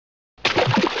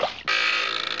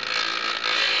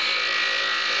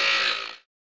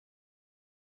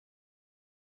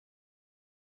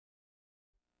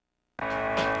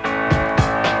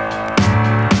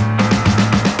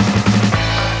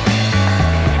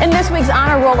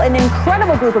Honor Roll an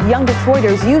incredible group of young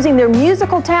Detroiters using their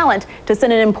musical talent to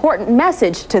send an important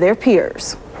message to their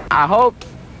peers. I hope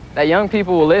that young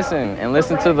people will listen and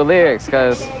listen to the lyrics,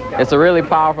 because it's a really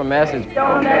powerful message.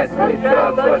 Don't mess with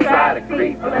drugs or try to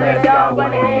creep unless y'all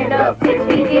want to end up 6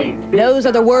 feet deep. Those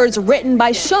are the words written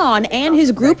by Sean and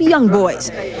his group Young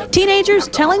Boys. Teenagers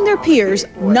telling their peers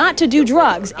not to do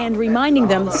drugs and reminding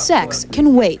them sex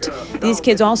can wait. These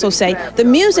kids also say the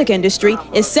music industry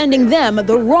is sending them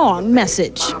the wrong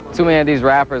message. Too many of these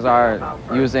rappers are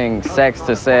using sex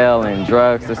to sell and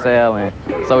drugs to sell, and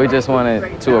so we just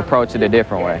wanted to approach it a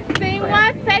different way. Sing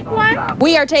one, take one.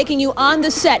 We are taking you on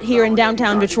the set here in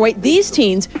downtown Detroit. These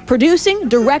teens producing,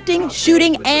 directing,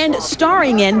 shooting, and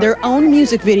starring in their own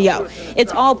music video.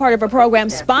 It's all part of a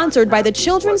program sponsored by the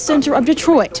Children's Center of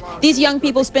Detroit. These young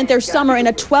people spent their summer in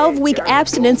a 12-week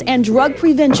abstinence and drug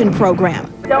prevention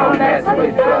program. Don't mess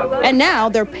with drugs. And now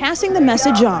they're passing the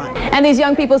message on. And these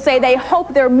young people say they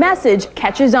hope their message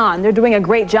catches on. They're doing a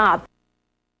great job.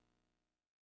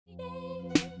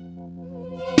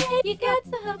 You got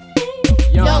to have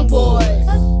faith. Young boys.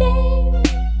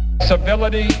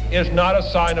 Civility is not a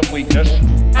sign of weakness.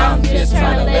 I'm just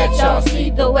trying to let y'all see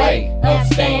the way.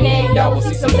 Abstaining, y'all will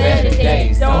see some better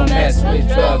days. Don't mess with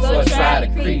drugs or try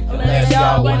to creep unless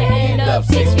y'all want to end up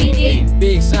 6 feet deep.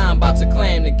 Big Sean about to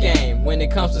claim the game. When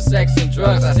it comes to sex and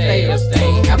drugs, I stay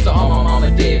abstained. After all my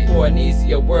mama did for an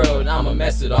easier world, I'ma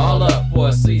mess it all up for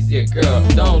a sleazier girl.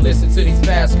 Don't listen to these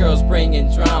fast girls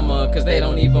bringing drama, cause they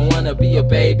don't even wanna be a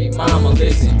baby mama.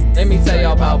 Listen, let me tell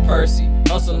y'all about Percy.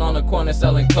 Hustling on the corner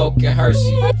selling coke and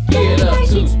Hershey. Geared up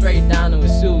too, straight down to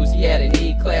his shoes. He had an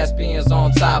E-class Benz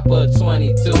on top of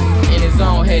 22. In his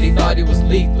own head he thought he was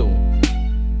lethal,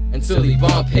 until he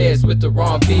bumped heads with the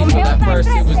wrong people. At first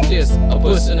it was just a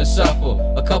push and a shuffle,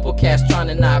 a couple cats trying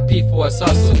to knock P for his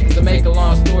hustle. To make a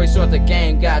long story short, the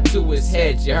game got to his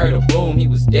head. You heard a boom, he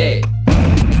was dead.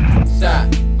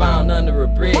 Shot, found under a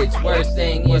bridge. Worst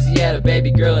thing is he had a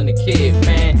baby girl and a kid.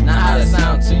 Man, now how that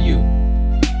sound to you?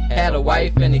 Had a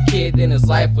wife and a kid, then his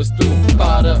life was through.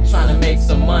 Caught up trying to make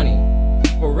some money.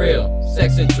 For real,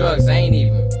 sex and drugs ain't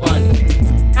even funny.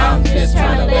 I'm just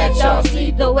trying to let y'all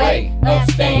see the way.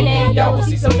 Abstaining, y'all will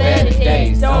see some better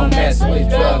days. Don't mess with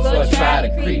drugs or try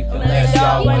to creep unless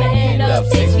y'all want to end up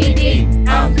 6 feet deep.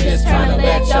 I'm just trying to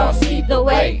let y'all see the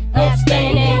way.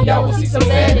 Abstaining, y'all will see some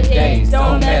better days.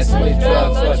 Don't mess with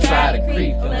drugs or try to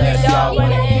creep unless y'all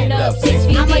want to end up 6 feet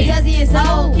deep. I'm a dozen years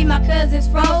old, keep my cousins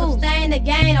froze. Stay in the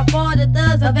game, I fall the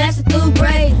thugs, advancing through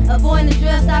grades. Avoiding the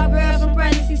drug, stop girls from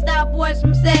pregnancy, stop boys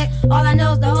from sex. All I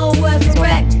know is the whole world's a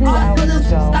wreck. All pollution,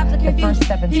 stop the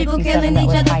confusion. People killing each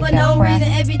other for no reason.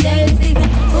 Every day is season.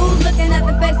 Who's looking at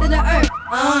the face of the earth?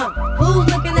 Who's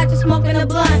looking at you smoking a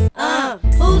blunt?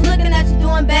 Who's looking at you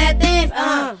doing bad things?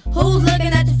 Who's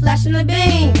looking at you flashing the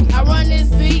beam? I run this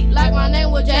beat like my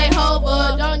name was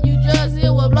Jehovah. Don't you just, it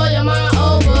will blow your mind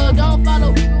over. Don't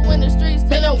follow people in the streets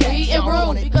telling weed and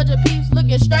brew, because your peeps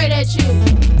looking straight at you.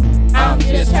 I'm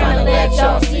just trying to let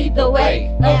y'all see the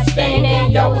way.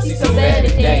 Abstaining, y'all will see some better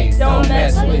days. Don't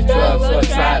mess with drugs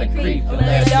or try to creep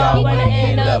unless y'all want to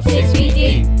end up 6 feet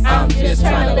deep. I'm just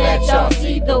trying to let y'all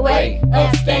see the way.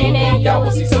 Abstaining, y'all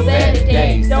will see some better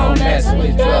days. Don't mess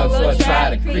with drugs or try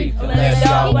to creep unless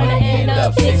y'all want to end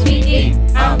up 6 feet deep.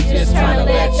 I'm just trying to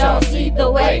let y'all see the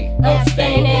way.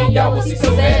 Abstaining, y'all will see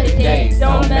some better days.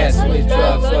 Don't mess with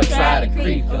drugs or try to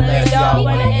creep unless y'all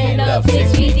want to end up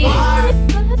 6 feet deep.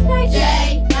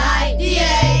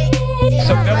 J-I-D-A.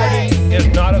 Civility is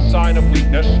not a sign of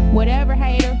weakness. Whatever,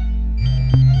 hater.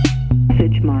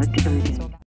 Message marked urgent.